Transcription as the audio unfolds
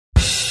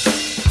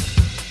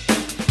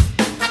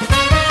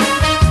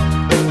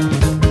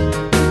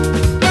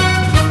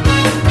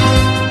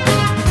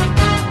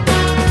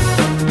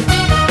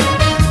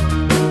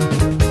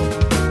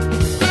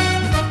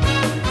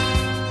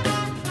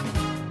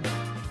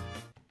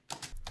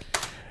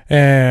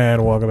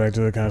And welcome back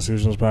to the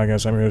Constitutionalist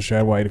Podcast. I'm your host,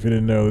 Chad White. If you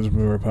didn't know, this is a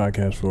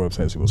podcast for the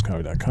website,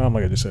 cbscomedy.com.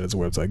 Like I just said, it's a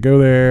website. Go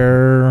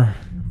there,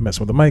 mess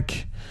with the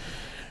mic.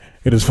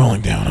 It is falling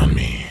down on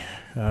me,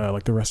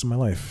 like the rest of my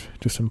life,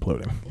 just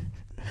imploding.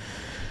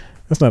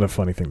 That's not a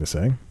funny thing to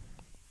say.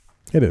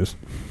 It is.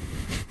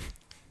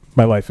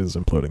 My life is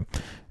imploding,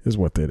 is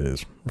what it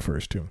is,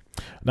 refers to.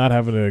 Not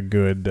having a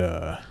good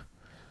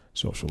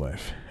social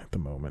life at the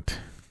moment.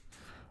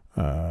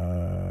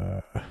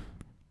 Yeah,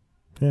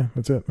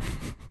 that's it.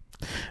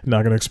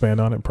 Not going to expand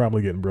on it.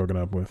 Probably getting broken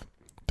up with.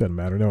 Doesn't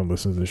matter. No one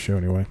listens to this show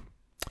anyway.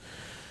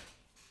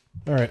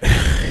 All right.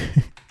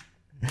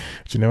 But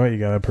you know what? You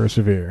got to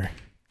persevere.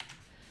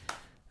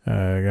 You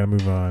got to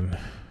move on.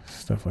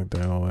 Stuff like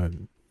that. All that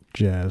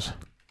jazz.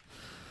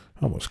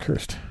 Almost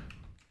cursed.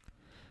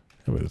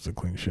 But it's a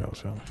clean show,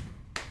 so.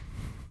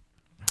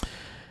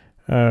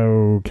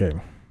 Okay.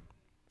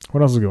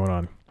 What else is going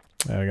on?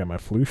 I got my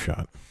flu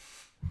shot.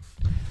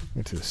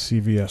 Went to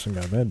CVS and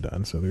got that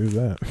done, so there's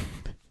that.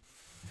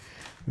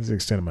 This is the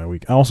extent of my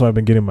week. Also, I've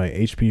been getting my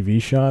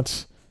HPV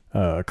shots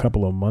a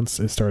couple of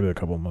months. It started a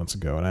couple of months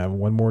ago, and I have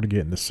one more to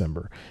get in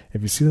December.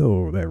 If you see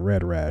that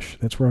red rash,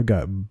 that's where I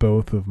got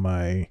both of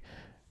my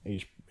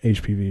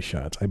HPV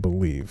shots, I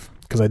believe.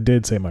 Because I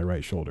did say my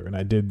right shoulder, and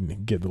I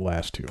did get the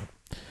last two.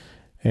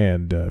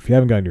 And if you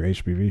haven't gotten your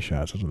HPV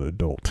shots as an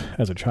adult,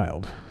 as a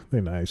child,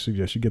 then I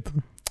suggest you get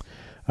them.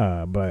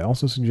 But I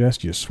also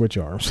suggest you switch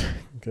arms,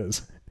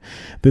 because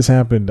this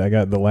happened. I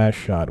got the last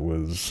shot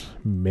was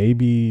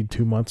maybe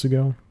 2 months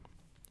ago,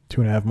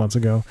 2.5 months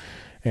ago,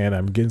 and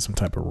I'm getting some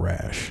type of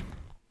rash.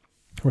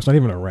 Or it's not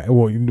even a rash.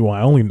 Well,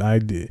 I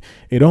did.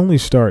 It only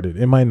started.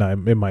 It might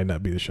not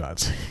be the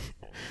shots.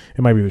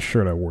 It might be the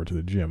shirt I wore to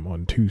the gym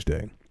on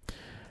Tuesday.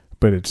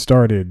 But it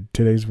started.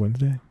 Today's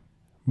Wednesday,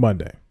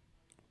 Monday.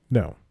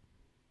 No,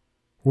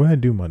 what did I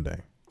do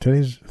Monday?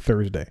 Today's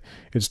Thursday.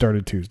 It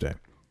started Tuesday.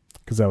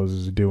 Because I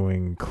was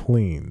doing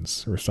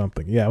cleans or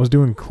something. Yeah, I was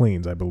doing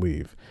cleans, I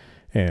believe.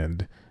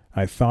 And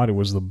I thought it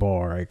was the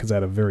bar, because I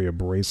had a very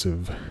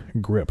abrasive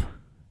grip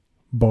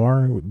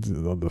bar,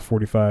 the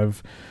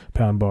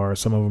 45-pound bar.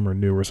 Some of them are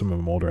newer, some of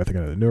them older. I think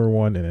I had a newer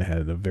one, and it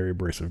had a very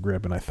abrasive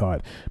grip. And I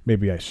thought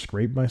maybe I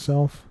scraped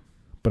myself,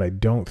 but I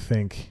don't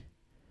think,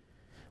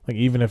 like,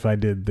 even if I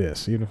did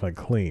this, even if I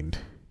cleaned,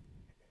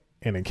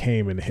 and it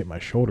came and hit my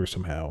shoulder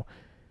somehow,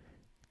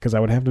 because I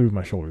would have to move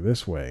my shoulder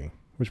this way,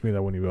 which means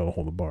I wouldn't even be able to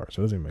hold the bar.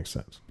 So it doesn't even make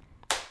sense.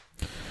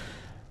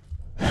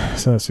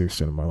 So that's the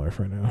extent of my life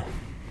right now.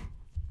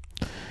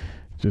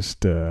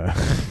 Just dealing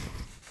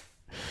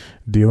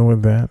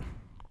with that.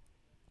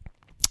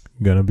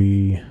 Gonna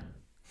be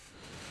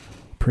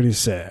pretty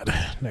sad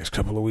next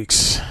couple of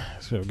weeks.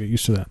 So get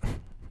used to that.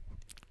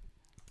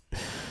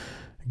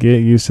 Get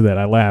used to that.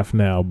 I laugh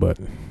now, but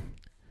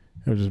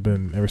I've just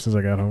been, ever since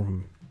I got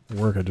home from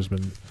work, I've just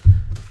been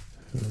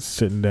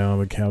sitting down on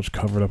the couch,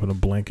 covered up in a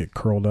blanket,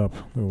 curled up,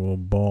 a little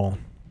ball.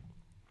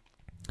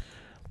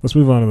 Let's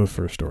move on to the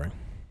first story.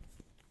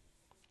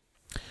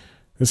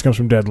 This comes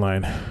from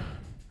Deadline,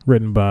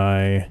 written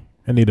by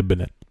Anita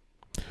Bennett.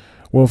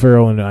 Will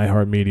Ferrell and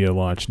iHeartMedia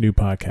launch new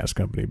podcast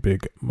company,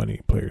 Big Money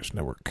Players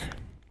Network.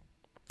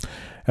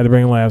 Had to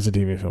bring lives to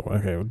TV film.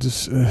 Okay, we'll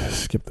just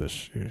skip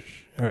this.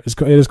 All right,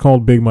 it is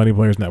called Big Money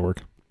Players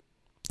Network.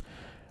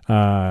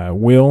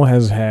 Will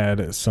has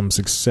had some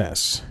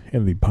success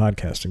in the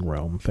podcasting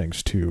realm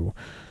thanks to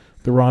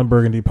the Ron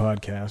Burgundy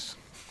podcast,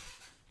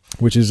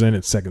 which is in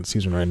its second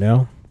season right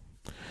now.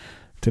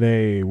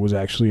 Today was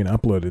actually they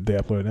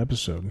uploaded an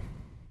episode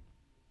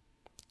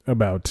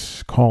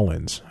about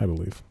call-ins, I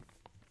believe,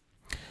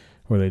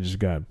 where they just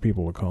got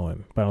people to call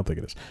in, but I don't think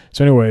it is.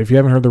 So anyway, if you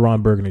haven't heard the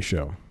Ron Burgundy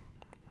show,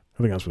 I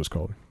think that's what it's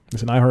called.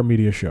 It's an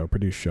iHeartMedia show,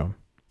 produced show.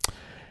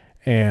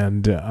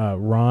 And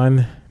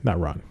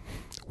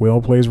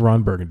Will plays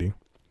Ron Burgundy,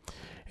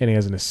 and he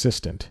has an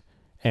assistant.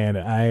 And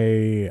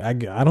I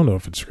don't know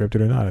if it's scripted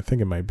or not. I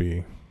think it might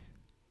be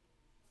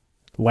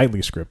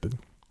lightly scripted.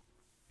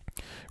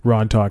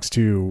 Ron talks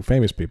to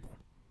famous people.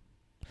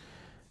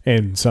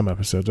 In some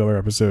episodes, other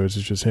episodes,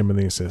 it's just him and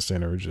the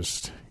assistant, or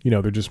just,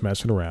 they're just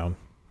messing around.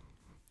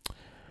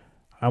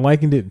 I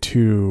likened it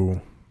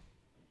to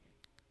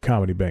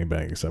Comedy Bang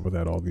Bang, except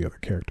without all the other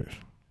characters.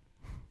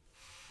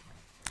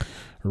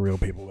 Or real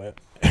people that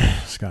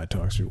Scott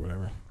talks to,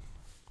 whatever.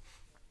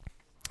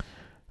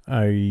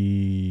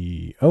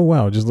 I'm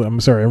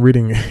sorry. I'm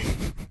reading.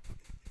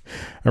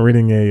 I'm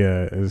reading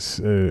a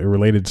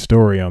related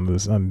story on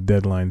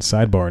Deadline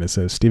sidebar, and it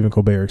says Stephen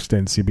Colbert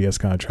extends CBS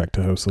contract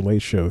to host The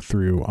Late Show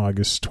through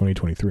August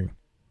 2023.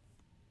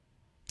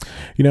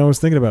 I was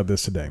thinking about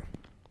this today,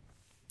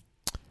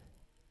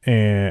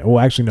 and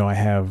I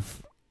have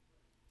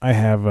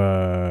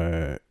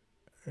to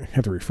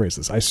rephrase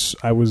this.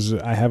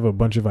 I have a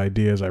bunch of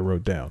ideas I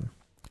wrote down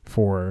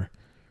for,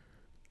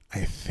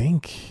 I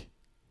think,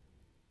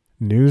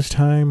 news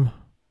time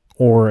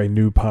or a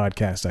new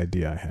podcast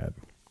idea I had.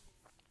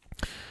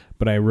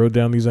 But I wrote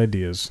down these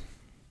ideas,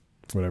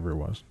 whatever it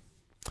was.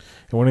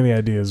 And one of the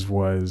ideas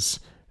was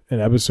an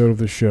episode of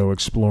the show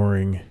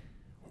exploring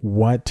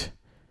what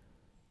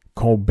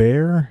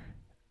Colbert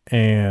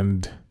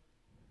and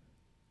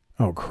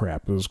oh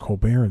crap, it was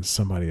Colbert and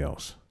somebody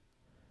else.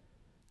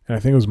 And I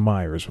think it was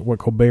Myers. What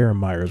Colbert and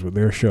Myers, what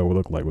their show would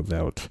look like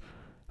without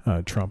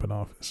Trump in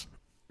office.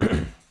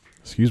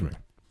 Excuse me.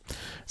 I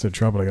said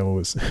Trump, and I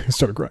almost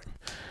started crying.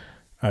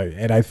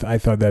 I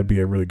thought that'd be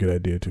a really good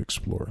idea to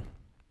explore.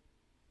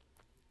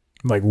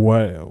 Like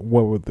what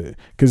would the?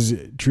 Because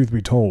truth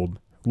be told,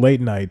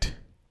 late night.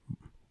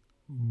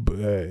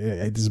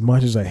 As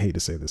much as I hate to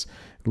say this,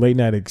 late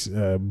night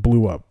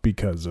blew up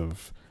because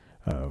of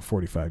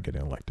 45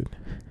 getting elected.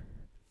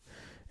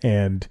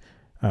 And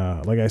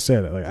like I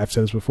said, like I've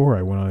said this before,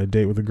 I went on a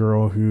date with a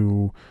girl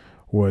who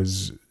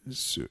was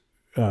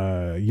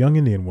a young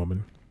Indian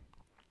woman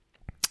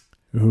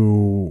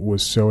who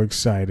was so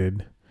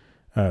excited.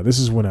 This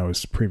is when I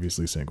was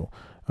previously single,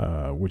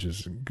 which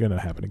is going to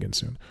happen again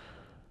soon.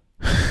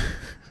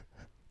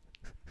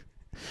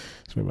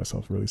 It's made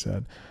myself really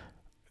sad.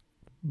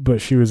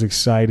 But she was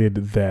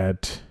excited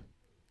that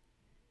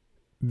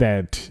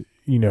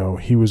you know,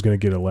 he was going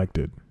to get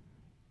elected.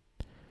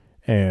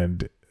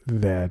 And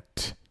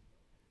that...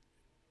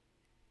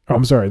 Oh,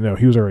 I'm sorry. No,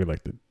 he was already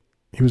elected.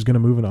 He was going to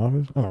move in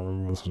office? I don't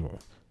remember this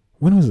was.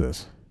 When was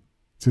this?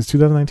 It's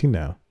 2019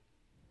 now.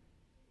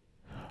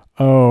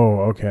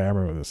 Oh, okay. I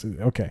remember this.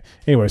 Okay.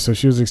 Anyway, so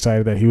she was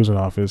excited that he was in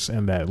office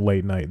and that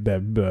late night,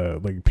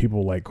 that like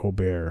people like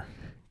Colbert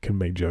can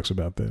make jokes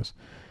about this.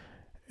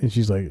 And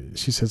she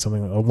said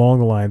something along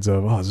the lines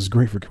of, "Oh, this is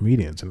great for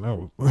comedians." And I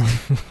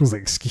was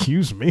like,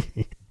 "Excuse me."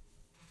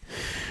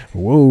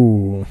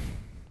 Whoa.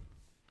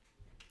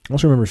 I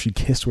also remember she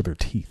kissed with her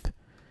teeth.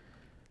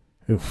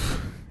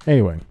 Oof.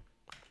 Anyway.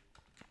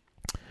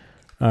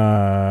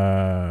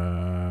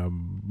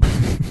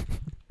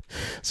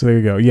 So there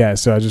you go. Yeah,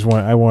 so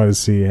I wanted to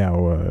see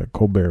how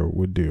Colbert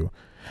would do.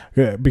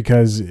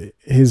 Because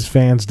his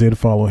fans did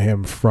follow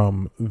him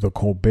from the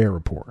Colbert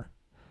Report,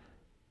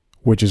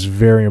 which is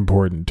very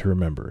important to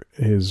remember.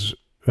 His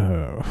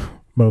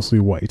mostly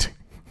white.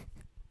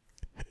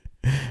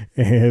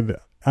 And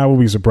I will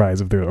be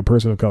surprised if a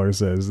person of color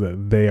says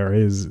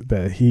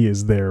that he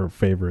is their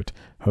favorite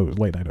host,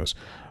 late night host.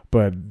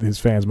 But his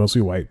fans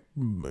mostly white,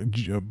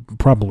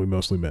 probably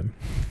mostly men.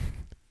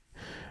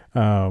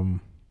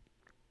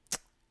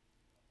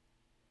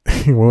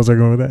 What was I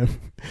going with that?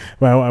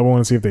 Well, I want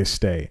to see if they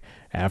stay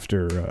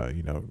after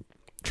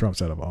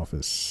Trump's out of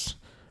office.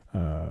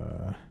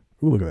 Ooh,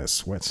 look at that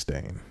sweat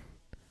stain.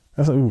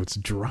 It's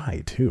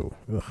dry too.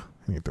 Ugh,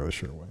 I need to throw this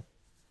shirt away.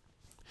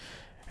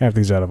 After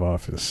he's out of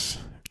office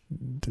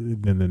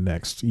in the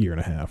next year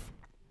and a half.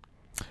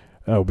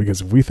 Oh,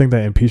 because if we think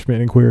that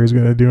impeachment inquiry is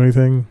going to do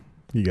anything,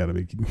 you gotta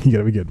be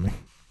kidding me.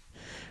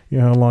 You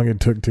know how long it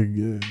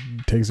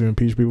takes to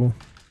impeach people?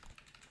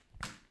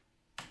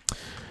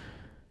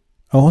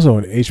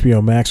 Also,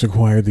 HBO Max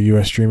acquired the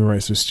U.S. streaming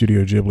rights to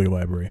Studio Ghibli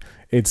library.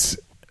 It's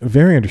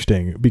very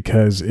interesting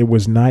because it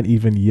was not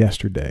even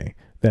yesterday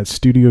that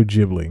Studio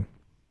Ghibli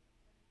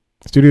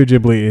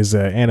is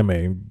an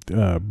anime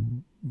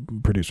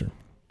producer,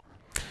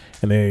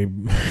 and they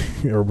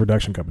are a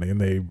production company, and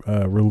they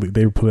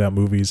put out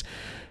movies,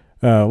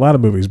 a lot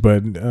of movies,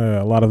 but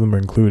a lot of them are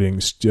including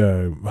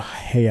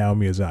Hayao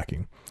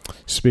Miyazaki,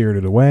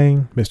 Spirited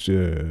Away,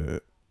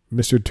 Mr.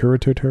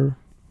 Turturtur,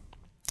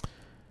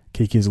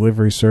 Kiki's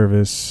Delivery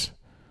Service,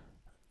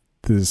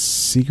 The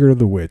Secret of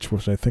the Witch,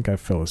 which I think I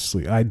fell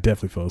asleep. I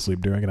definitely fell asleep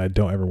during, and I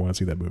don't ever want to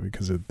see that movie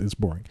because it's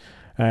boring.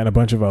 And a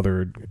bunch of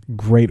other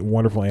great,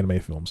 wonderful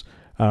anime films.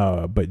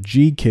 But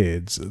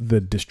G-Kids,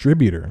 the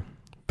distributor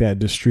that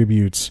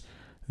distributes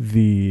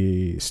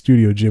the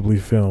Studio Ghibli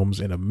films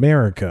in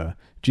America,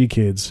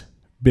 G-Kids,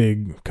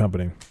 big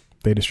company.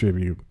 They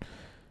distribute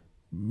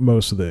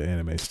most of the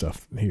anime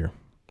stuff here.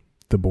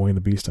 The Boy and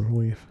the Beast, I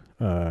believe.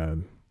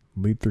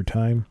 Leap Through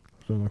Time.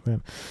 Something like that.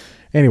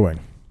 Anyway,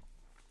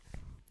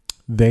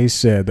 they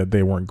said that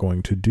they weren't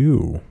going to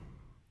do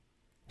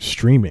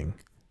streaming.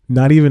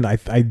 Not even, I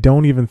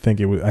don't even think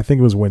it was, I think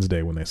it was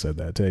Wednesday when they said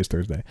that. Today's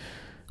Thursday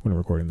when we're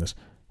recording this.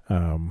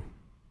 And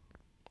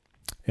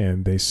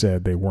they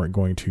said they weren't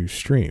going to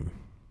stream.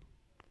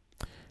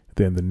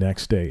 Then the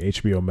next day,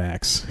 HBO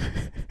Max,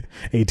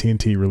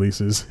 AT&T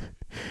releases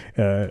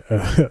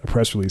a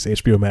press release.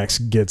 HBO Max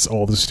gets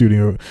all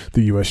the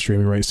U.S.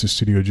 streaming rights to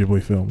Studio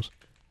Ghibli films.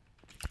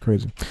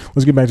 Crazy.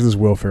 Let's get back to this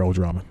Will Ferrell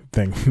drama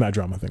thing. Not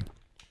drama thing.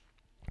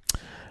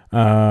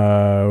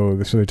 So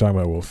they're talking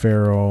about Will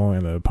Ferrell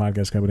and a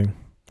podcast company,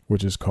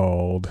 which is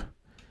called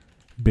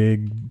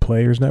Big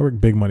Players Network,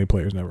 Big Money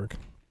Players Network,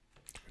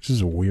 which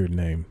is a weird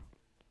name.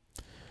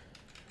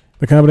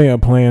 The company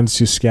plans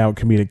to scout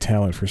comedic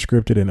talent for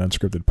scripted and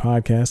unscripted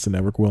podcasts. The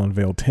network will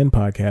unveil 10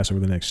 podcasts over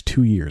the next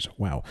 2 years.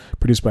 Wow.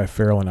 Produced by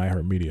Ferrell and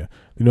iHeartMedia.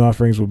 The new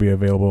offerings will be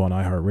available on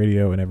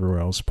iHeartRadio and everywhere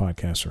else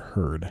podcasts are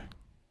heard.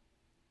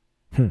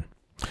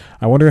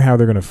 I wonder how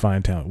they're going to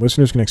find talent.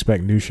 Listeners can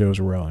expect new shows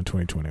well in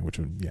 2020, which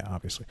would, yeah,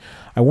 obviously.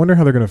 I wonder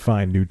how they're going to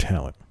find new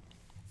talent.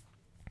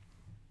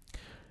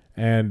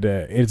 And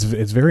it's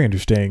very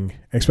interesting,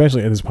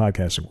 especially in this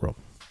podcasting world.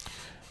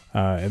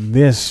 In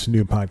this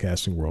new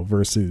podcasting world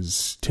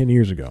versus 10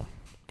 years ago.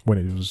 when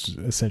it was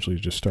essentially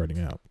just starting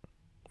out.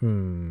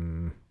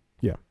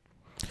 Yeah.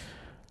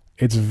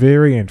 It's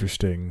very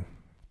interesting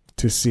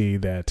to see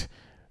that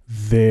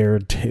they're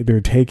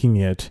taking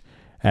it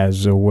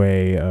as a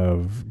way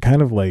of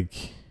kind of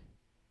like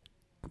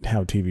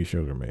how TV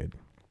shows are made.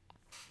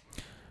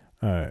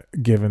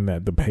 Given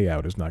that the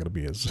payout is not going to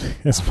be as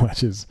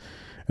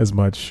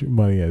much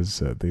money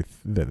as they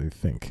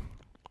think.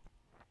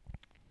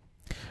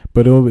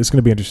 But it's going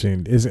to be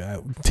interesting. Is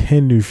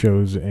 10 new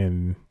shows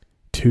in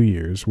 2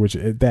 years, which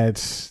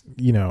that's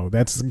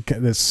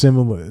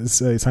similar.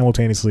 It's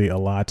simultaneously a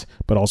lot,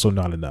 but also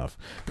not enough.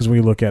 Because when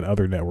you look at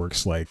other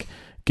networks like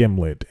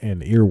Gimlet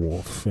and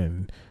Earwolf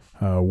and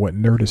what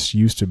Nerdist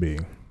used to be,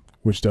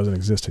 which doesn't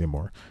exist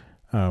anymore.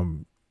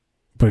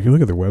 But if you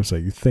look at their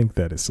website, you think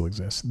that it still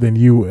exists. Then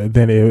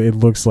it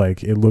looks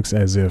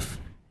as if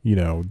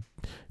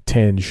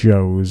 10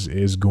 shows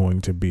is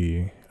going to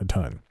be a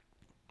ton,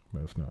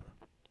 but it's not.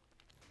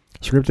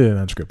 Scripted and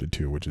unscripted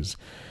too, which is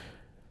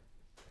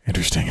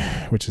interesting,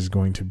 which is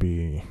going to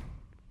be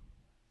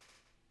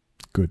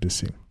good to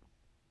see.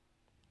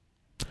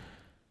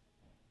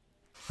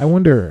 I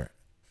wonder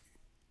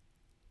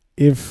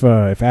if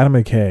Adam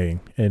McKay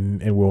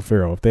and Will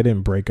Ferrell, if they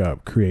didn't break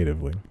up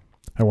creatively,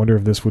 I wonder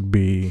if this would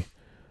be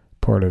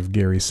part of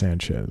Gary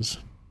Sanchez.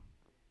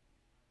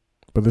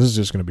 But this is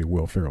just going to be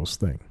Will Ferrell's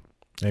thing.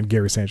 And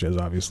Gary Sanchez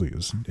obviously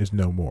is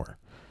no more.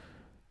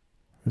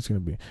 It's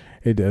going to be...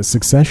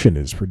 Succession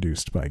is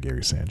produced by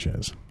Gary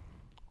Sanchez.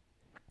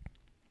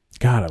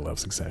 God, I love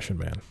Succession,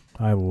 man.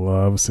 I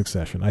love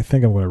Succession. I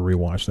think I'm going to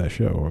rewatch that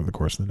show over the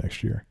course of the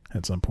next year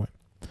at some point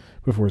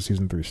before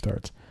season 3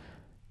 starts.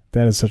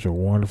 That is such a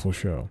wonderful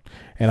show.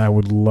 And I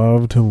would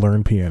love to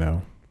learn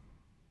piano.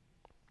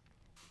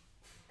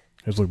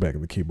 Let's look back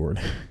at the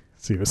keyboard.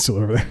 See if it's still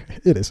over there.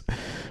 It is.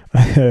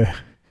 I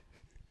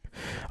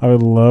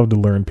would love to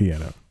learn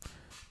piano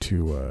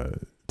to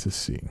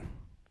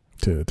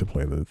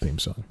play the theme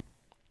song.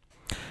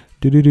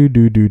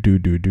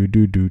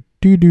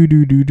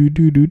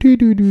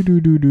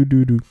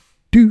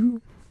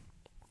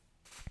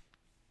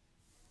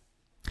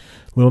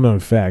 Little known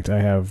fact, I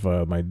have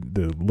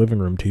the living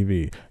room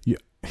TV.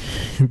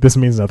 This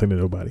means nothing to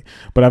nobody,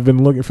 but I've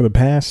been looking for the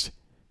past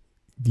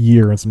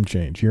year and some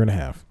change, year and a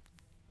half,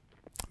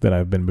 that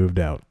I've been moved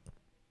out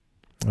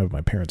of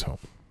my parents' home.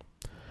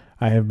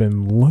 I have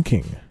been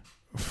looking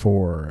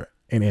for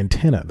an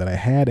antenna that I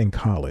had in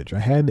college. I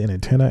had an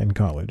antenna in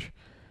college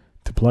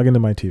to plug into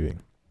my TV.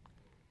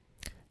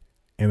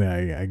 And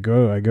I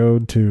go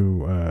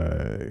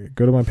to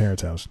my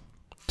parents' house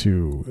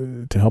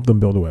to help them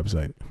build a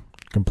website.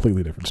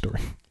 Completely different story.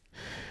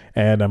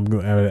 And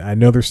I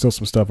know there's still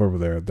some stuff over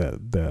there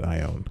that I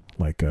own,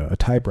 like a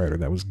typewriter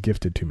that was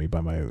gifted to me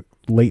by my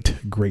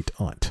late great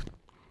aunt.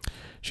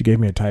 She gave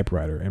me a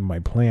typewriter, and my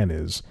plan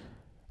is,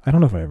 I don't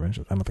know if I ever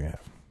mentioned, I don't think I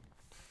have.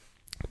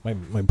 My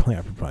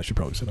plan, I should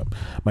probably set up.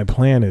 My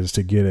plan is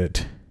to get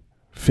it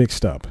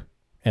fixed up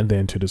and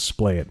then to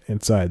display it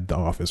inside the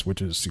office,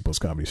 which is C+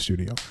 Comedy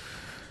Studio.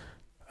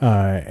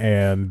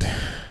 And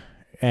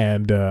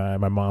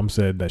my mom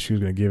said that she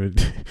was going to give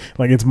it,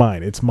 like, it's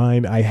mine. It's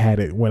mine. I had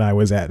it when I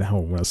was at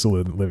home, when I was still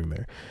living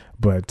there.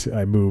 But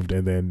I moved,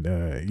 and then,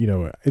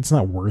 it's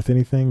not worth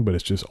anything, but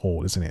it's just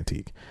old. It's an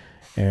antique.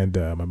 And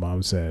my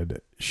mom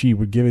said she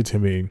would give it to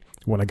me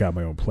when I got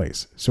my own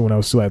place. So when I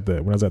was still at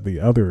the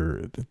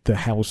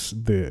house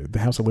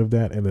I lived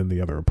at, and then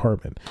the other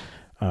apartment,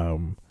 a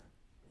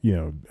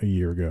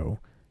year ago,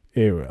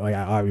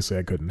 obviously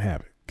I couldn't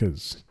have it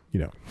because,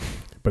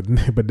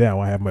 but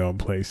now I have my own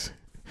place.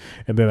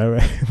 And then I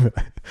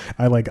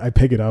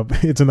pick it up.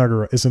 It's in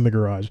the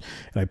garage,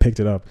 and I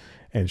picked it up,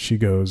 and she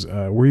goes,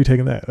 "Where are you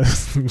taking that?"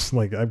 I'm just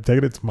like, "I'm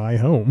taking it to my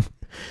home."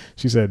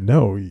 She said,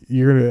 "No,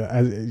 you're gonna."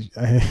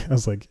 I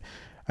was like,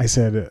 I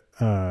said,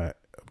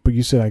 "But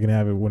you said I can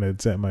have it when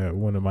it's at my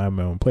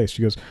own place."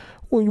 She goes,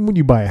 "Well, when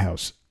you buy a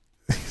house."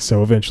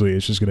 So eventually,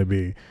 it's just gonna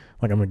be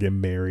like I'm gonna get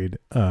married,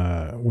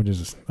 which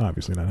is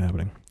obviously not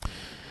happening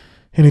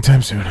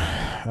anytime soon.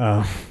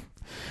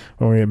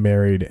 When we get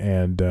married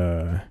and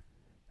I'll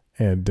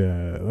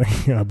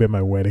be at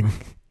my wedding.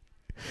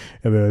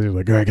 And then I was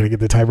like, all right, can I get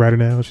the typewriter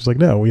now? She's like,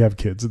 no, we have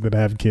kids. And then I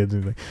have kids.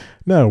 And like,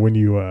 no, when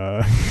you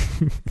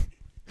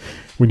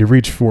when you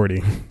reach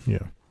 40,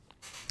 yeah.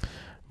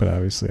 But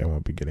obviously I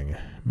won't be getting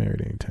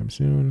married anytime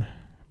soon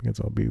because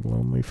I'll be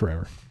lonely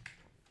forever.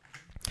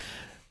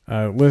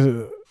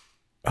 Oh,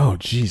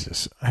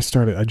 Jesus. I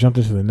jumped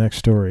into the next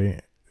story.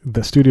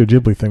 The Studio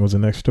Ghibli thing was the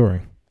next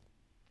story.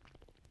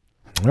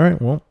 All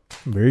right, well,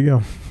 there you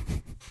go.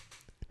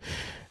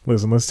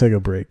 Listen, let's take a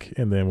break,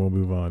 and then we'll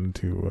move on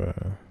to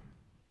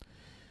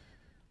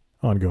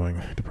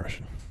ongoing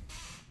depression.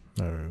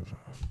 All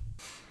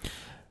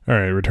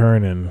right,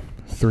 return in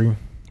 3,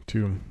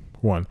 2,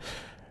 1.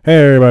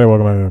 Hey, everybody,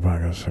 welcome back to the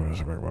podcast.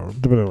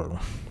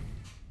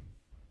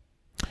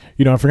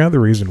 I forgot the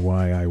reason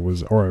why I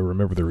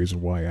remember the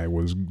reason why I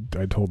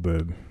told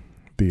the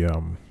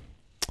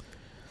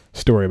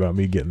story about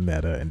me getting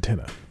that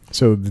antenna.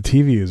 So the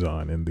TV is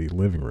on in the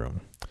living room,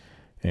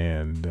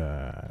 and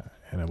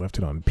and I left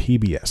it on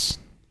PBS.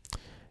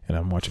 And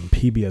I'm watching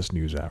PBS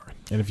NewsHour.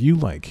 And if you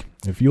like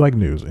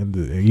news, and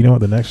you know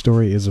what, the next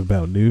story is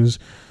about news,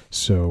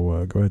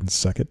 so go ahead and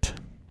suck it.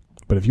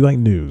 But if you like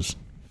news,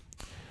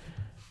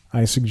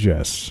 I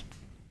suggest,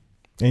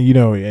 and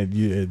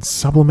you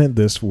supplement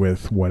this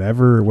with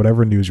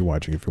whatever news you're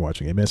watching. If you're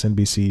watching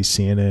MSNBC,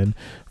 CNN,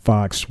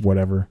 Fox,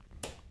 whatever.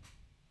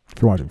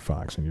 If you're watching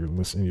Fox and you're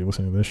listening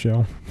to this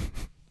show,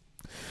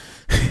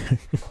 I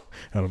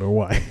don't know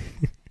why,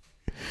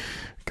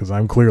 because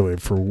I'm clearly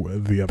for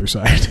the other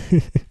side.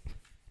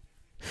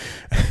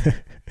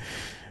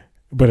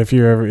 But if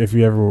you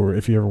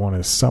ever want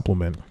to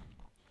supplement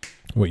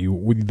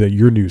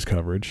your news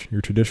coverage, your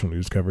traditional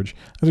news coverage,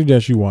 I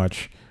suggest you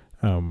watch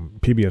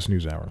PBS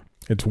NewsHour.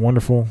 It's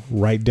wonderful,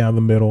 right down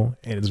the middle,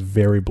 and it's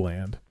very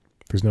bland.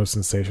 There's no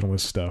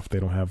sensationalist stuff. They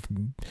don't have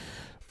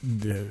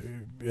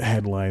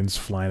headlines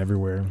flying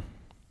everywhere.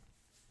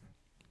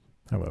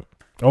 I love it.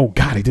 Oh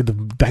God, I did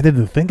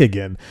the thing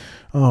again.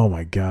 Oh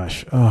my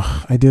gosh.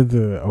 Oh, I did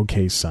the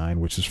okay sign,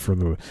 which is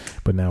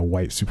but now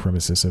white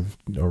supremacists have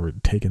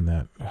overtaken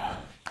that. Oh,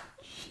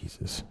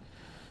 Jesus,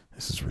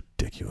 this is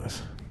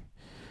ridiculous.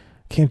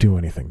 Can't do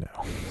anything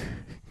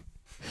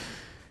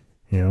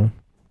now.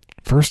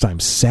 First I'm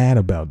sad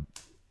about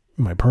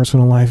my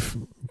personal life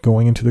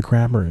going into the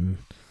crapper, and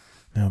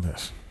now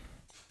this.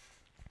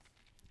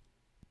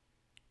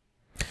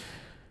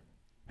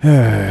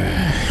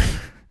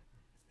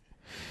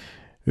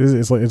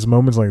 It's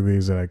moments like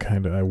these that I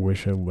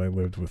wish I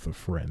lived with a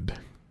friend,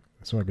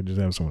 so I could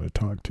just have someone to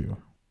talk to.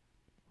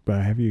 But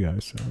I have you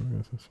guys, so I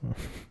guess that's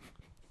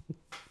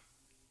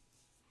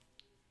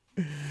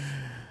fine.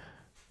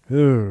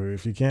 Ooh,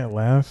 if you can't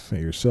laugh at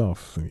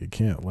yourself, then you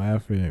can't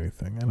laugh at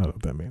anything. I don't know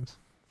what that means.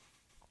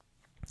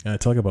 And I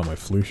talk about my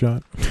flu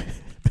shot.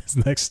 This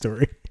next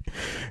story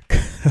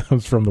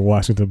comes from the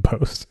Washington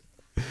Post.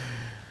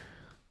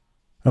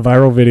 A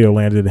viral video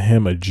landed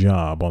him a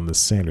job on the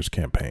Sanders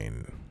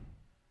campaign.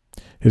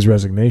 His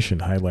resignation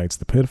highlights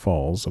the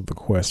pitfalls of the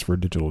quest for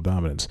digital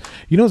dominance.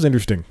 You know what's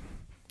interesting?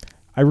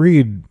 I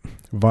read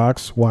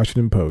Vox,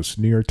 Washington Post,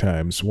 New York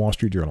Times, Wall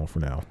Street Journal for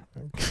now.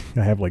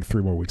 I have like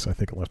 3 more weeks, I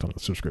think, left on the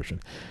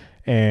subscription.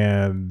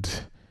 And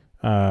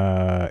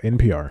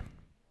NPR.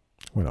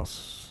 What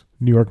else?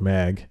 New York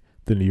Mag,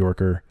 The New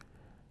Yorker.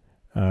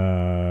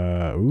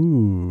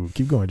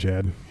 Keep going,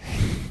 Chad.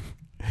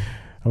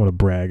 I want to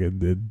brag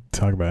and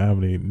talk about how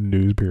many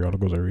news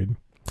periodicals I read.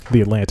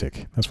 The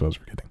Atlantic. That's what I was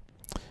forgetting.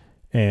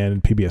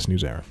 And PBS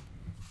NewsHour.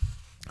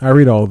 I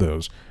read all of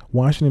those.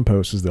 Washington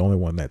Post is the only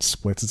one that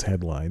splits its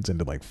headlines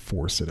into like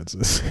 4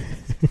 sentences.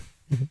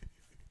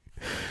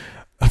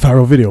 A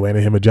viral video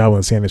landed him a job on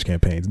the Sanders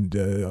campaign.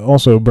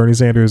 Also, Bernie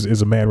Sanders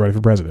is a man running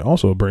for president.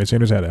 Also, Bernie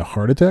Sanders had a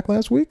heart attack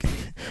last week.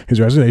 His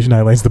resignation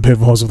highlights the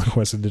pitfalls of the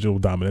quest of digital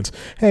dominance.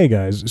 Hey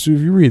guys, so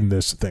if you're reading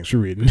this, thanks for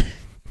reading.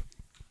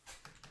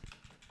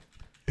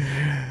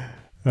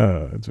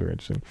 That's very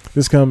interesting.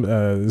 This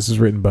is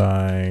written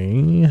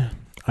by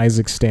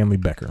Isaac Stanley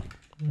Becker.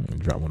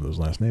 Drop one of those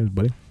last names,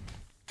 buddy.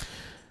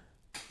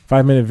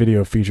 5-minute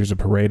video features a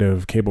parade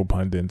of cable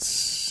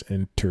pundits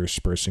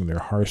interspersing their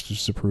harsh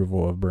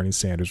disapproval of Bernie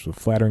Sanders with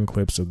flattering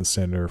clips of the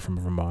senator from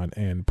Vermont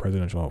and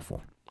presidential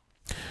hopeful.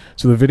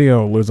 So the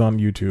video lives on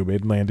YouTube.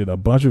 It landed a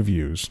bunch of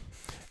views,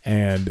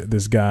 and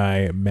this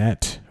guy,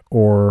 Matt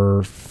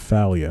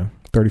Orfalia,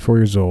 34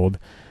 years old,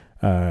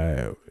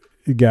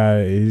 he got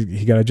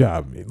a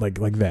job like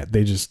that.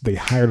 They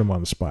hired him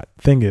on the spot.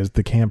 Thing is,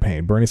 the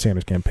campaign, Bernie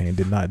Sanders campaign,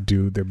 did not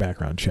do their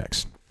background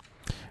checks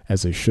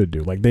as they should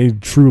do. Like, they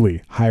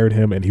truly hired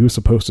him, and he was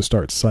supposed to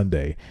start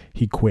Sunday.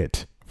 He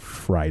quit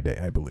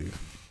Friday, I believe.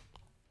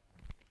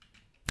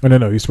 Oh,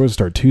 no, he's supposed to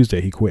start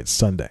Tuesday. He quit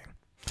Sunday.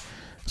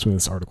 That's when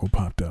this article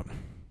popped up.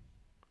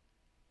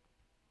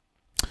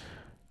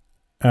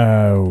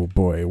 Oh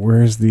boy,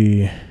 where's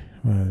the?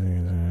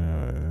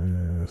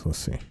 Let's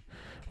see.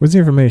 Where's the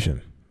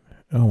information?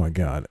 Oh my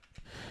God.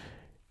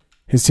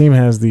 His team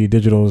has the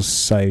digital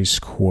status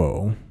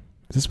quo.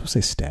 Is this supposed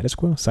to say status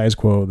quo? Status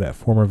quo that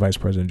former Vice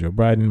President Joe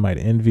Biden might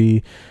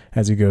envy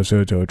as he goes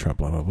toe-to-toe Trump,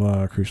 blah, blah,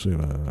 blah. Crucially,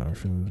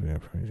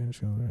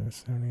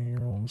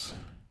 70-year-olds.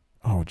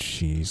 Oh,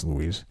 jeez,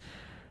 Louise.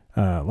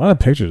 A lot of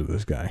pictures of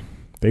this guy.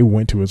 They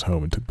went to his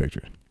home and took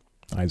pictures.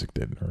 Isaac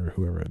did, or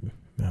whoever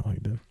the hell he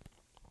did.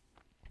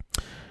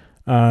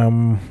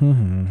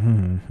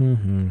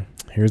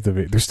 Here's the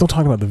video. They're still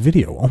talking about the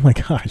video. Oh my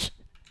gosh.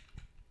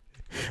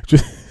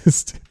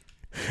 Just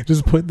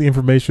put the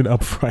information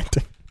up front.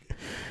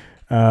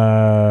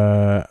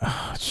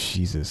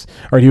 Jesus.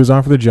 All right, he was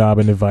offered the job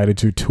and invited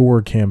to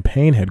tour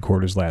campaign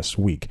headquarters last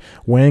week.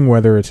 Weighing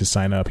whether to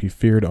sign up, he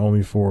feared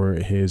only for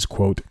his,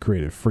 quote,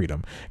 creative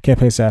freedom.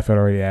 Campaign staff had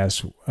already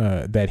asked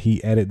that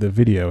he edit the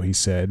video, he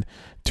said,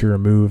 to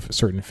remove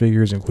certain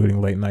figures,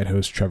 including late-night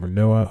host Trevor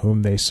Noah,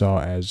 whom they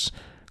saw as,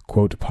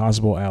 quote,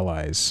 possible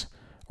allies,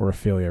 or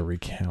Ophelia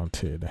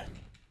recounted.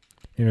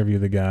 Interview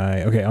the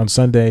guy. Okay, on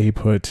Sunday, he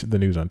put the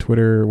news on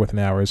Twitter within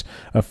hours.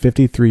 A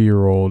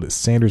 53-year-old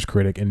Sanders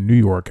critic in New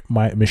York,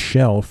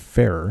 Michelle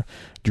Farrer,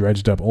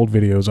 dredged up old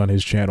videos on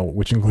his channel,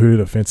 which included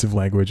offensive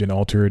language and an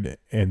altered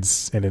and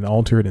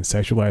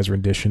sexualized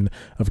rendition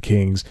of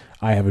King's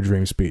 "I Have a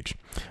Dream" speech.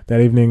 That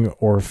evening,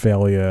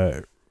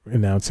 Orfalea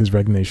announced his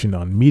resignation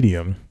on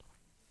Medium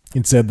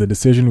and said the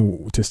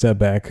decision to step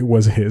back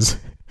was his,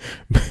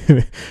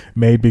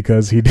 made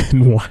because he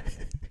didn't want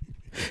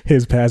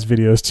his past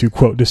videos to,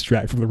 quote,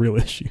 distract from the real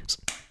issues.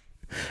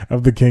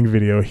 Of the King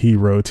video, he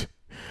wrote,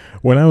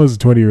 "When I was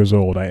 20 years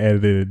old, I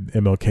edited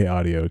MLK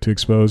audio to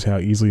expose how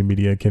easily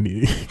media can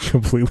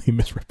completely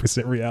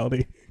misrepresent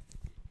reality."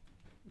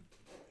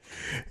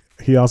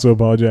 He also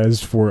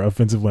apologized for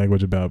offensive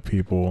language about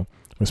people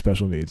with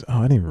special needs.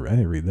 Oh, I didn't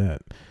read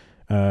that.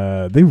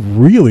 They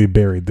really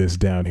buried this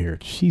down here.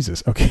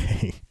 Jesus.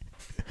 Okay.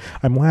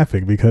 I'm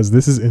laughing because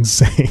this is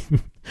insane.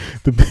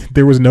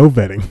 There was no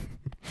vetting.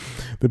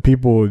 The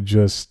people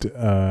just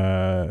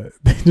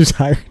they just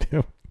hired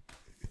him.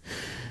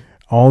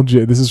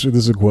 This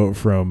is a quote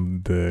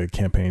from the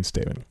campaign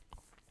statement.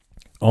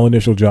 "All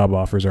initial job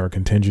offers are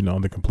contingent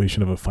on the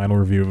completion of a final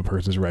review of a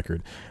person's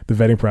record. The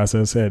vetting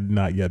process had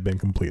not yet been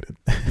completed."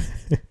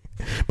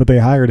 But they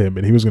hired him,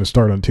 and he was going to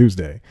start on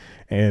Tuesday.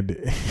 And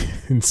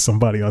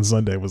somebody on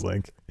Sunday was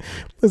like,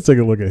 "Let's take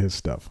a look at his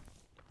stuff."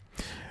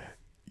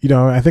 You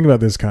know, I think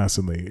about this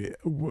constantly.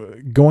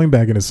 Going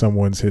back into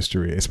someone's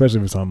history, especially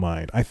if it's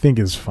online, I think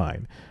is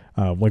fine.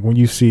 Like when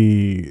you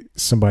see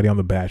somebody on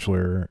The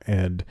Bachelor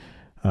and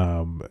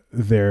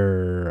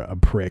they're a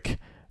prick,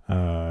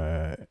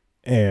 and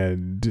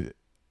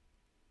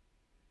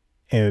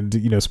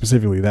you know,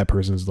 specifically that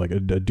person's like a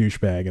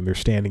douchebag and they're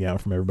standing out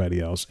from everybody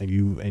else, and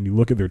you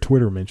look at their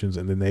Twitter mentions,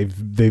 and then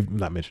they've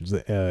not mentions,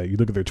 you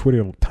look at their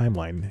Twitter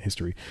timeline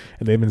history,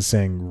 and they've been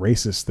saying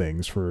racist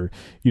things for,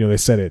 you know, they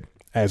said it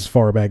as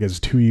far back as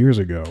 2 years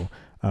ago.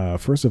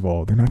 First of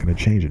all, they're not going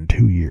to change in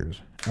 2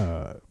 years.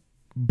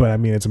 But I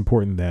mean, it's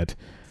important that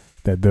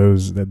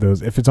those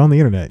if it's on the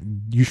internet,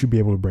 you should be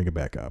able to bring it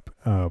back up.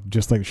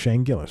 Just like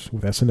Shane Gillis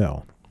with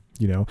SNL,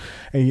 you know.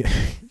 And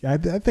I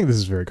think this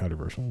is very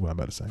controversial, what I'm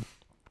about to say.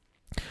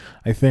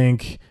 I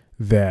think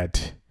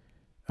that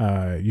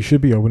you should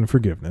be open to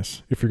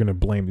forgiveness if you're going to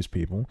blame these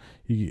people.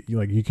 You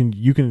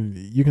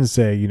can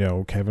say, you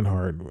know, Kevin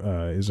Hart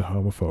is a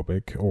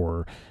homophobic,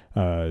 or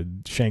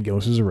Shane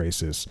Gillis is a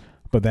racist,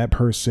 but that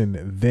person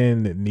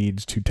then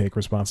needs to take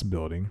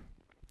responsibility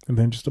and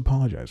then just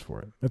apologize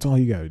for it. That's all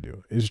you got to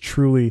do. Is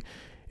truly,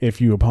 if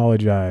you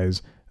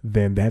apologize,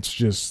 then that's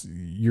just,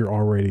 you're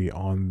already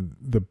on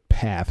the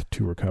path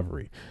to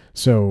recovery.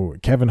 So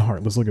Kevin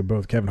Hart, let's look at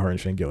both Kevin Hart and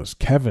Shane Gillis.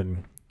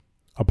 Kevin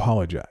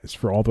apologized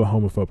for all the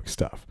homophobic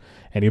stuff,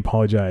 and he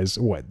apologized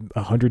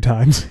 100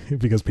 times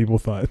because people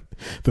thought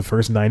the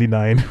first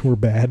 99 were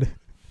bad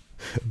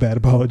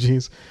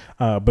apologies.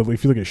 But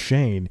if you look at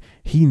Shane,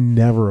 he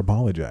never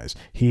apologized.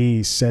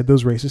 He said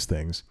those racist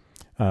things,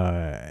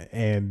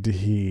 and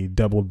he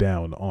doubled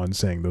down on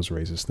saying those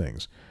racist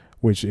things,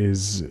 which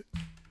is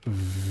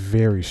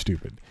very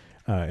stupid.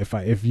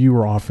 If you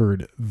were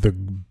offered the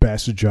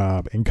best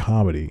job in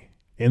comedy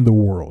in the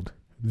world,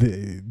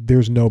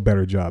 there's no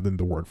better job than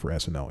to work for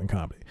SNL in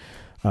comedy.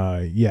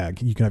 Yeah,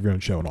 you can have your own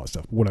show and all that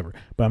stuff, whatever.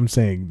 But I'm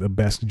saying the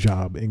best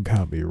job in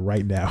comedy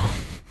right now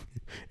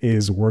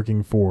is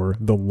working for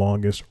the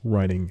longest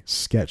running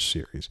sketch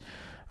series.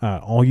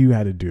 All you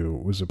had to do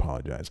was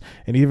apologize.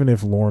 And even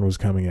if Lauren was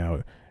coming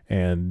out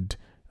and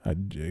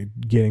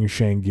getting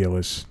Shane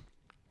Gillis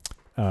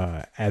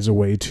as a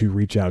way to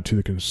reach out to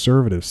the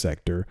conservative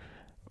sector,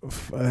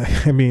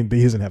 I mean,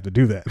 he doesn't have to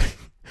do that.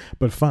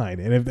 But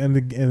fine.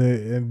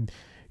 And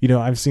you know,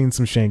 I've seen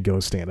some Shane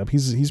Gillis stand up.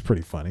 He's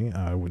pretty funny.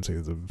 I wouldn't say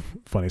he's the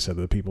funniest of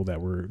the people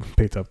that were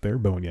picked up there.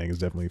 Bowen Yang is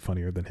definitely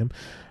funnier than him.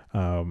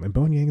 And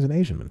Bowen Yang is an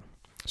Asian man.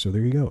 So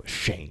there you go,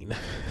 Shane.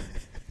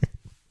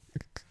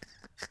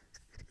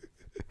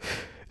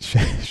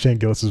 Shane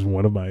Gillis is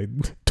one of my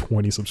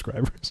 20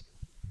 subscribers.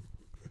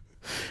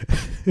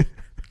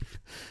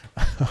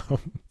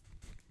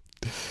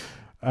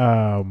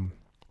 But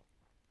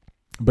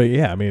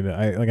yeah, I mean,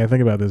 I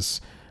think about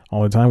this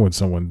all the time when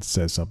someone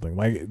says something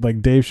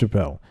like Dave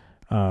Chappelle.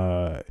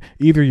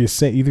 Either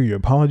you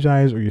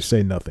apologize or you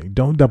say nothing.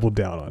 Don't double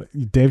down on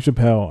it. Dave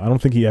Chappelle, I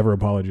don't think he ever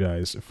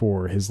apologized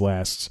for his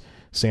last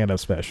stand-up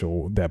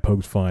special that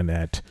poked fun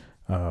at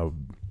a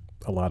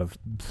lot of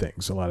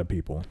things, a lot of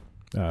people.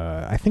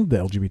 I think the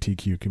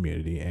LGBTQ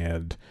community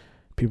and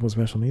people with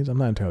special needs. I'm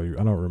not entirely.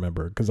 I don't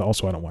remember, because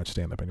also I don't watch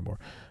stand-up anymore.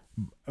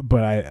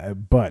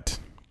 But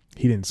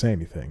he didn't say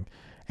anything,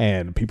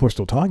 and people are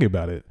still talking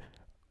about it,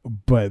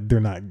 but they're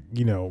not,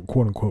 you know,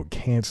 quote unquote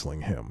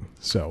canceling him.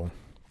 So,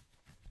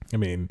 I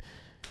mean,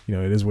 you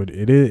know, it is what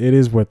it is. It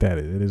is what that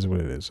is. It is what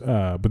it is.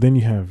 But then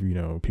you have, you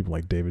know, people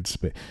like David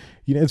Spade.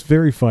 You know, it's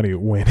very funny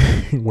when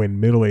when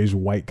middle-aged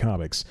white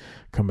comics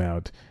come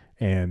out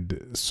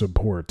and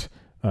support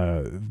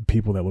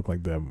people that look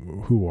like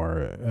them who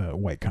are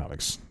white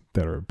comics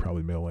that are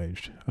probably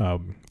middle-aged.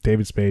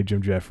 David Spade,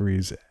 Jim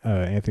Jeffries,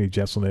 Anthony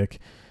Jeselnik,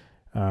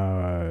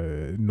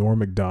 Norm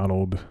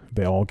Macdonald,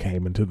 they all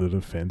came into the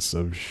defense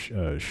of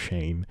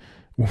Shane,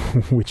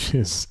 which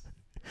is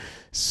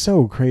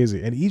so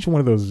crazy. And each one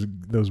of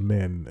those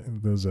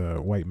men, those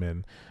white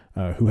men,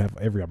 who have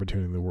every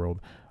opportunity in the world,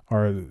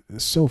 are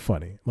so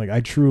funny. Like,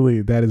 I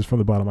truly, that is from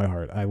the bottom of my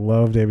heart. I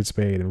love David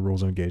Spade and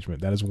Rules of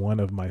Engagement. That is one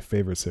of my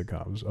favorite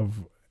sitcoms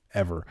of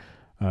ever.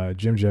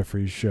 Jim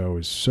Jeffries' show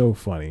is so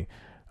funny.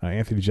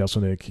 Anthony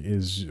Jeselnik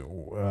is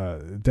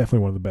definitely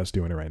one of the best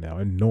doing it right now,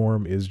 and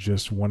Norm is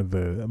just one of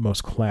the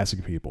most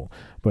classic people.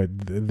 But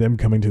them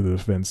coming to the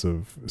defense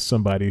of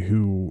somebody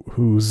who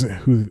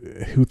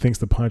thinks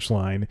the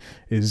punchline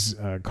is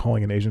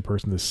calling an Asian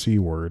person the C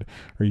word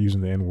or using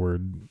the N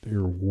word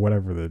or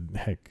whatever the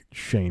heck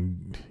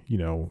Shane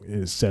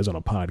says on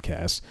a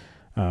podcast,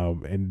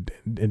 and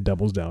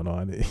doubles down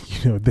on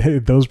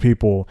those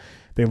people,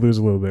 they lose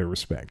a little bit of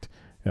respect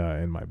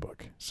in my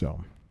book.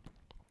 So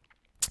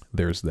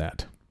there's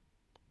that.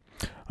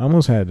 I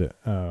almost had,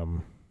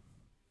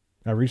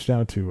 I reached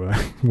out to,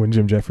 when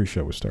Jim Jeffries'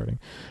 show was starting,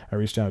 I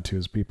reached out to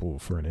his people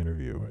for an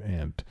interview,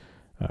 and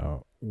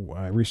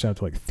I reached out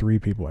to like 3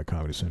 people at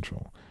Comedy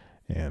Central,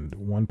 and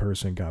one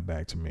person got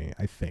back to me,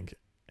 I think,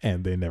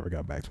 and they never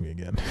got back to me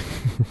again.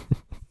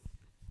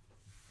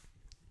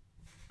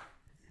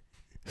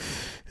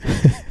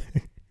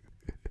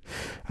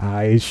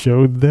 I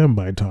showed them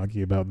by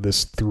talking about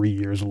this 3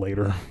 years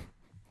later.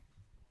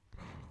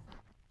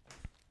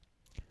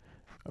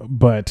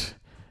 But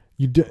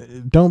you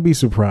don't be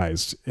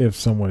surprised if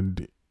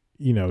someone,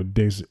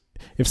 digs.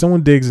 If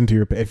someone digs into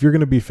your, if you're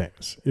gonna be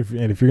famous, if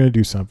you're gonna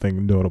do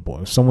something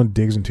notable, if someone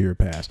digs into your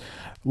past,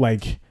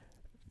 like,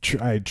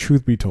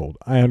 truth be told,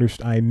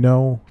 I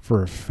know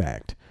for a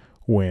fact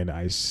when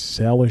I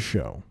sell a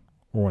show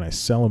or when I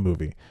sell a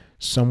movie,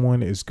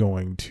 someone is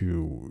going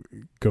to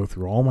go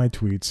through all my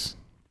tweets,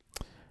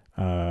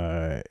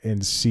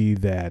 and see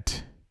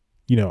that.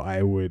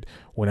 I would,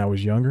 when I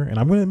was younger, and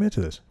I'm going to admit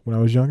to this, when I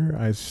was younger,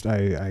 I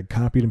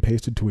copied and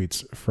pasted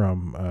tweets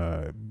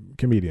from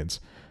comedians.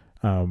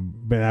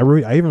 But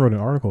I even wrote an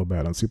article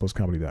about it on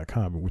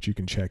cpluscomedy.com, which you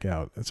can check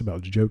out. It's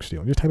about joke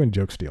stealing. Just type in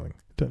joke stealing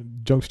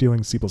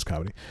C plus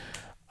comedy.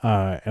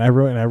 And I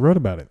wrote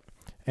about it.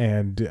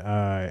 And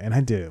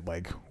I did it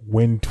like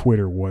when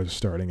Twitter was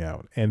starting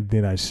out. And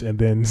then I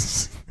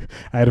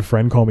had a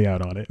friend call me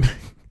out on it.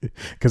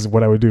 Because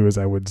what I would do is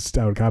I would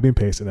copy and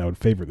paste, and I would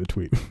favorite the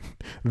tweet,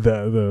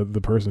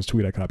 the person's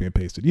tweet I copy and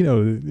pasted.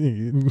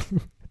 Then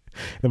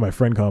my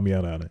friend called me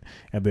out on it,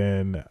 and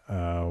then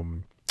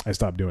I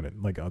stopped doing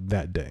it like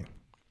that day.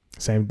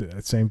 Same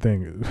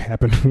thing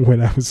happened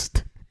when I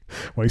used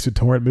to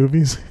torrent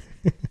movies,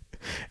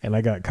 and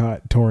I got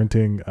caught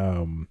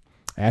torrenting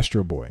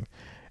Astro Boy,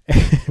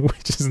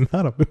 which is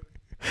not a movie.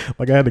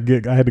 Like I had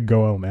to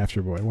go out on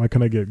Astro Boy. Why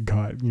couldn't I get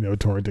caught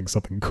torrenting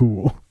something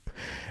cool?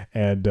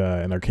 And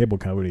our cable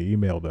company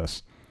emailed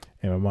us,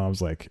 and my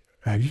mom's like,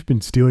 "Have you been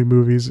stealing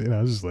movies?" And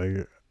I was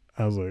like,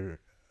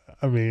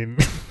 I mean,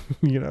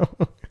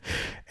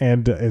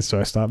 and so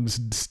I stopped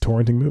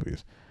torrenting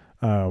movies.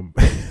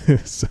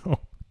 So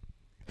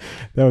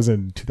that was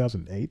in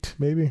 2008,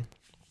 maybe.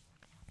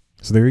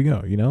 So there you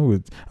go.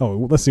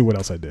 Let's see what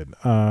else I did.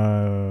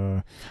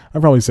 I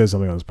probably said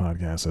something on this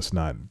podcast that's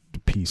not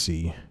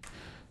PC.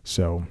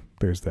 So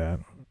there's that.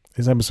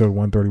 It's episode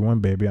 131,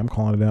 baby. I'm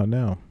calling it out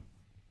now.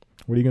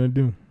 What are you going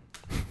to do?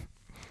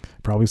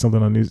 Probably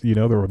something on news,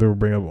 they'll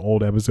bring up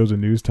old episodes of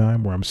News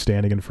Time where I'm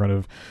standing in front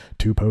of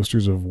 2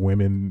 posters of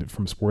women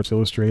from Sports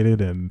Illustrated.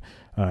 And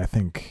I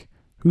think,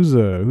 I was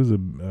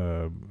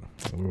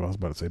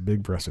about to say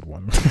big-breasted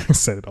one. I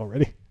said it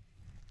already.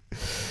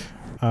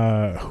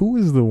 Who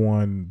is the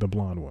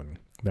blonde one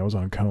that was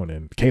on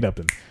Conan? Kate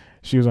Upton.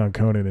 She was on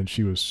Conan and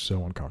she was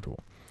so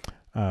uncomfortable.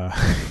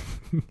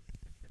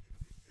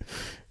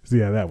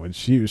 Yeah, that one.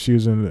 She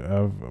was in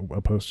a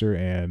poster,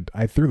 and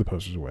I threw the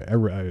posters away. I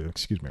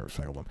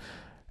recycled them.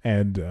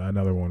 And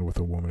another one with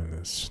a woman in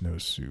a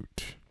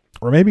snowsuit,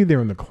 or maybe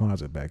they're in the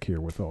closet back here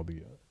with all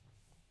the.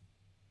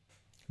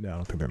 No, I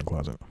don't think they're in the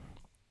closet.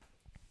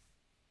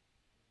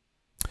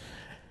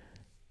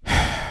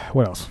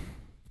 What else?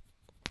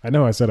 I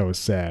know I said I was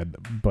sad,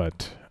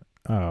 but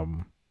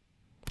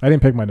I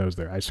didn't pick my nose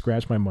there. I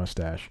scratched my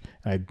mustache.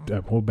 I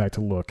pulled back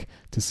to look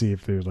to see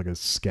if there's like a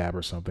scab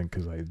or something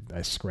because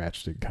I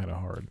scratched it kind of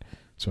hard.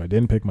 So I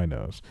didn't pick my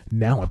nose.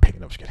 Now I'm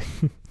picking up. Just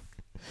kidding.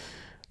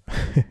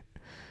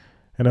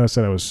 I know I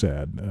said I was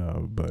sad,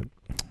 but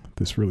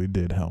this really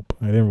did help.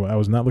 I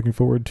was not looking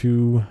forward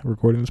to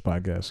recording this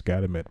podcast.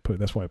 Gotta admit,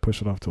 that's why I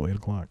pushed it off till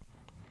 8:00.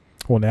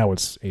 Well, now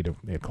it's 8:00.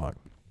 I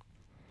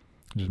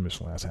just missed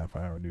the last half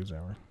hour news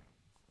hour.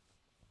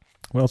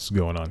 What else is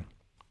going on?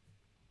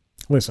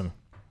 Listen.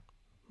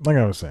 Like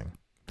I was saying,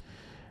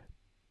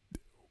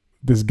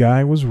 this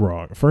guy was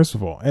wrong, first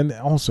of all. And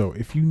also,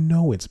 if you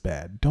know it's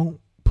bad,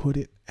 don't put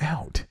it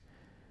out.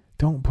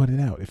 Don't put it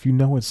out. If you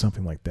know it's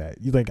something like that.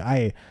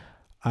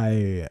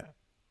 I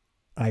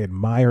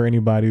admire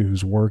anybody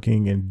who's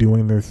working and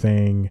doing their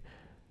thing,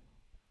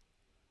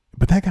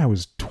 But that guy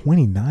was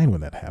 29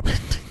 when that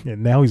happened,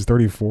 and now he's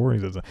 34.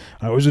 And he says,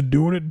 "I was just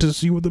doing it to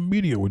see what the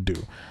media would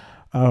do."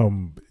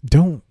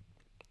 Don't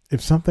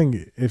if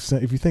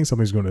you think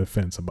something's going to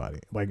offend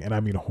somebody, like, and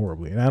I mean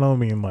horribly, and I don't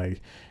mean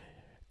like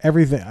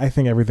everything. I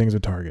think everything's a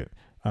target.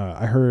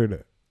 I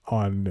heard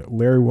on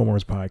Larry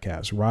Wilmore's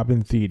podcast,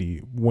 Robin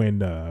Thede,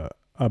 when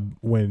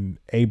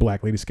A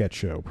Black Lady Sketch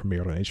Show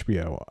premiered on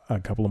HBO a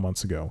couple of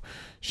months ago,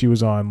 she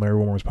was on Larry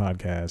Wilmore's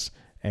podcast,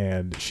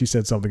 and she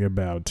said something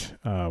about,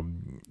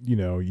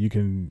 you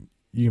can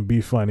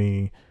be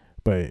funny,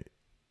 but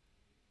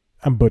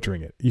I'm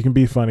butchering it. You can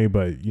be funny,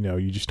 but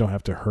you just don't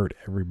have to hurt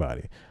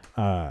everybody,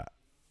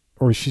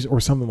 or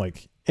something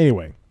like.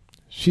 Anyway,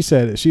 she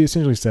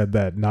essentially said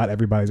that not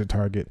everybody's a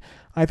target.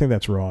 I think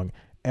that's wrong.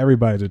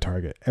 Everybody's a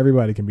target.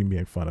 Everybody can be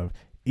made fun of,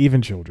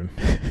 even children.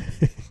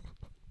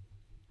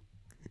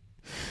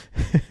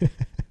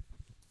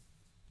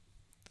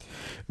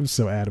 I'm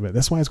so adamant.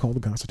 That's why it's called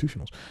the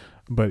Constitutionals.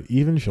 But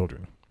even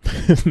children.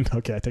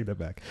 Okay, I take that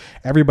back.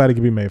 Everybody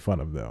can be made fun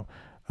of, though.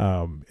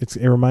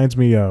 It reminds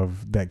me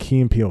of that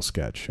Key and Peele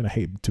sketch, and I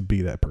hate to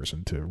be that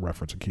person to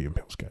reference a Key and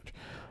Peele sketch,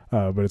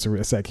 but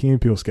it's that Key and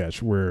Peele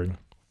sketch where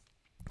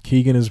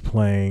Keegan is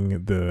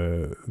playing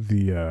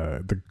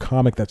the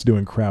comic that's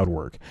doing crowd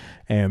work,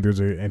 and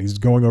he's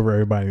going over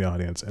everybody in the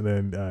audience, and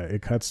then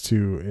it cuts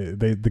to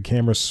the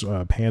camera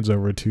pans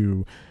over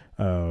to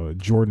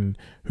Jordan,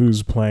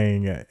 who's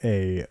playing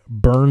a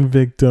burn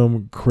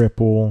victim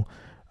cripple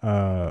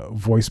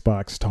voice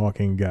box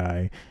talking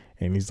guy,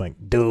 and he's like,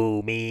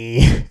 "Do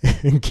me,"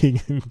 and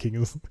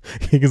Keegan's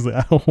like,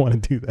 "I don't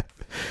want to do that."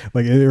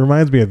 Like, it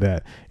reminds me of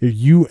that.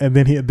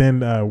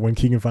 When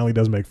Keegan finally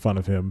does make fun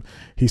of him,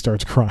 he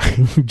starts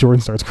crying.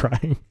 Jordan starts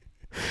crying,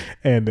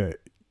 and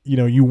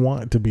you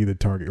want to be the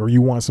target, or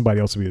you want somebody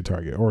else to be the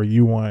target, or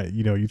you want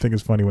you think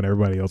it's funny when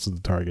everybody else is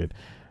the target,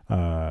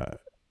 and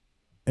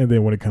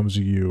then when it comes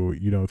to you,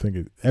 you don't think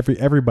it.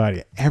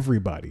 Everybody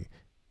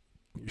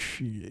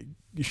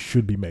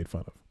should be made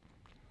fun of.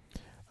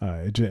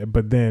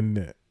 But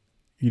then,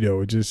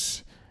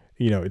 it's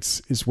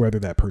whether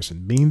that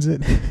person means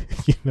it,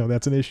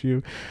 that's an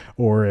issue,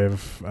 or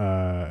if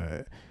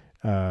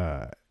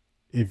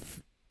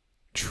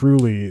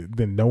truly,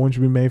 then no one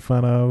should be made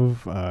fun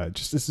of.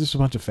 It's just a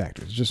bunch of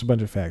factors. It's just a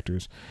bunch of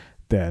factors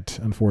that,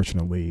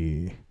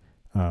 unfortunately,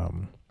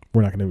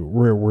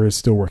 we're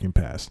still working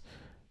past.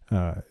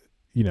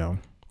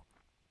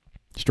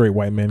 Straight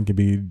white men can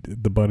be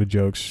the butt of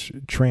jokes.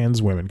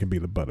 Trans women can be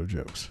the butt of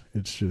jokes.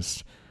 It's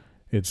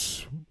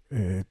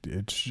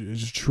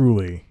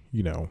truly,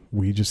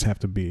 we just have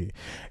to be.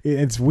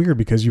 It's weird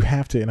because you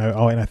have to, and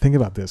I think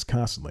about this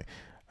constantly,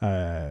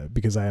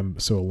 because I am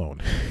so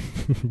alone.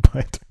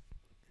 But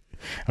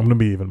I'm gonna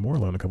be even more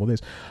alone in a couple of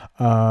days.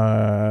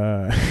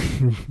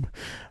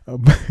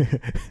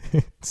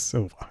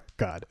 So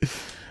God,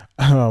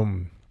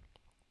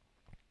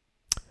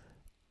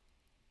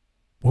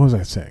 what was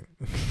I saying?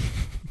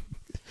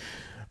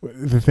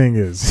 The thing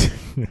is,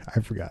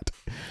 I forgot.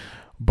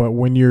 But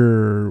when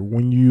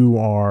you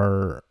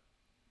are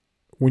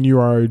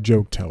a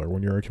joke teller,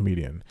 when you're a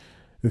comedian,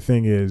 the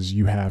thing is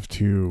you have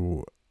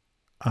to,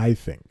 I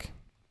think,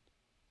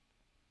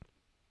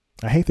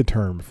 I hate the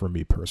term for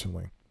me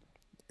personally,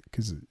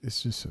 because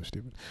it's just so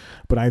stupid.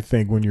 But I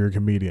think when you're a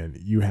comedian,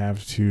 you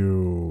have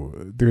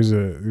to, there's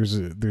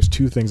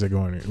two things that go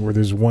on, where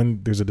there's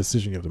a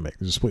decision you have to make.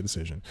 There's a split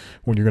decision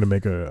when you're going to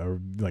make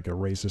a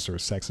racist or a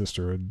sexist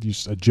or a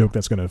joke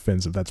that's going to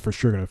offend, that's for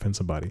sure going to offend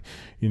somebody.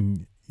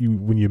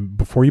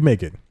 Before you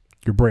make it,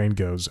 your brain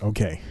goes,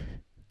 okay,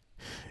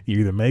 you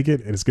either make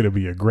it and it's going to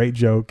be a great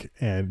joke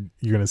and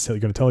you're going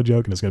to tell a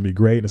joke and it's going to be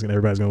great and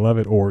everybody's going to love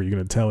it, or you're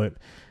going to tell it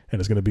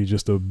and it's going to be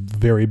just a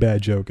very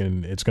bad joke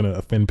and it's going to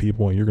offend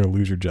people and you're going to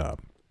lose your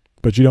job.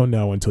 But you don't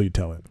know until you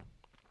tell it,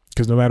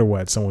 because no matter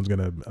what, someone's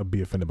going to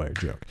be offended by your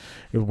joke.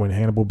 When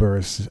Hannibal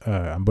Buress,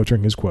 I'm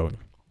butchering his quote,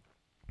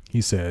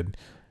 he said,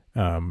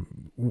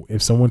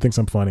 if someone thinks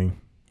I'm funny,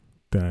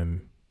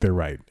 then they're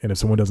right, and if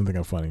someone doesn't think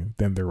I'm funny,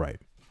 then they're right.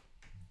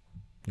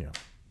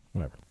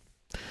 Whatever.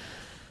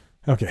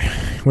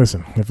 Okay,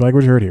 listen, if you like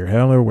what you heard here, head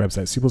on to our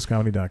website,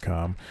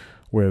 cpluscomedy.com,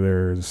 where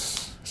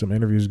there's some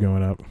interviews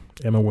going up.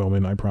 Emma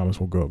Willman, I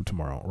promise, will go up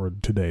tomorrow, or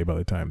today by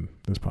the time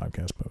this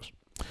podcast posts.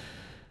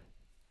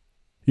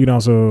 You can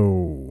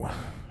also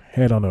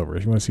head on over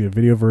if you want to see a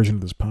video version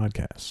of this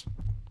podcast.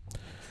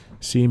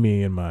 See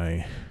me in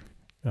my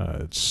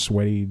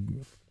sweaty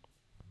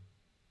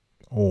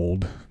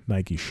old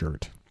Nike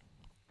shirt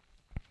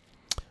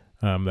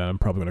that I'm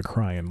probably going to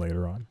cry in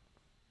later on.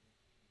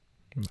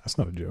 That's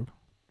not a joke.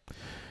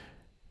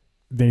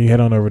 Then you head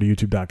on over to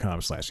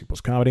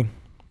youtube.com/cpluscomedy.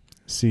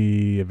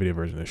 See a video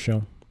version of the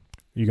show.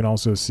 You can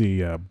also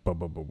see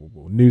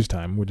News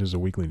Time, which is a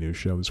weekly news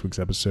show. This week's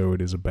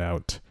episode is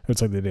about,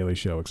 it's like The Daily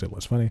Show, except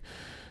less funny.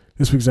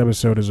 This week's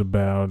episode is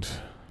about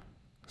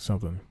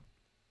something.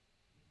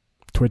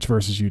 Twitch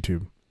versus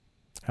YouTube.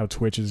 How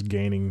Twitch is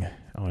gaining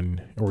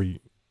on, or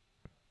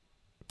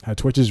how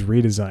Twitch's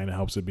redesign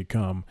helps it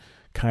become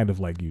kind of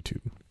like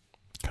YouTube.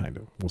 Kind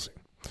of. We'll see.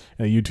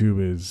 And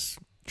YouTube is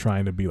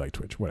trying to be like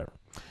Twitch, whatever.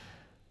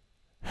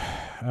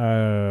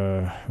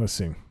 Let's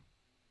see.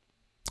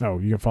 Oh,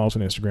 you can follow us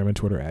on Instagram and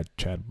Twitter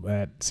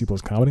at C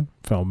Plus Comedy.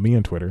 Follow me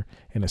on Twitter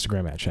and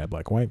Instagram at Chad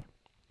Black White.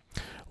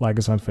 Like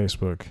us on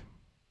Facebook.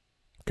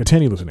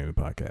 Continue listening to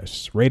the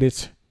podcast. Rate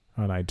it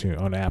on iTunes,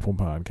 on Apple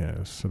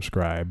Podcasts.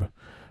 Subscribe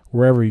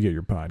wherever you get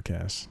your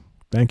podcasts.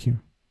 Thank you.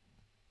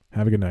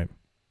 Have a good night.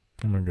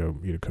 I'm gonna go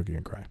eat a cookie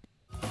and cry.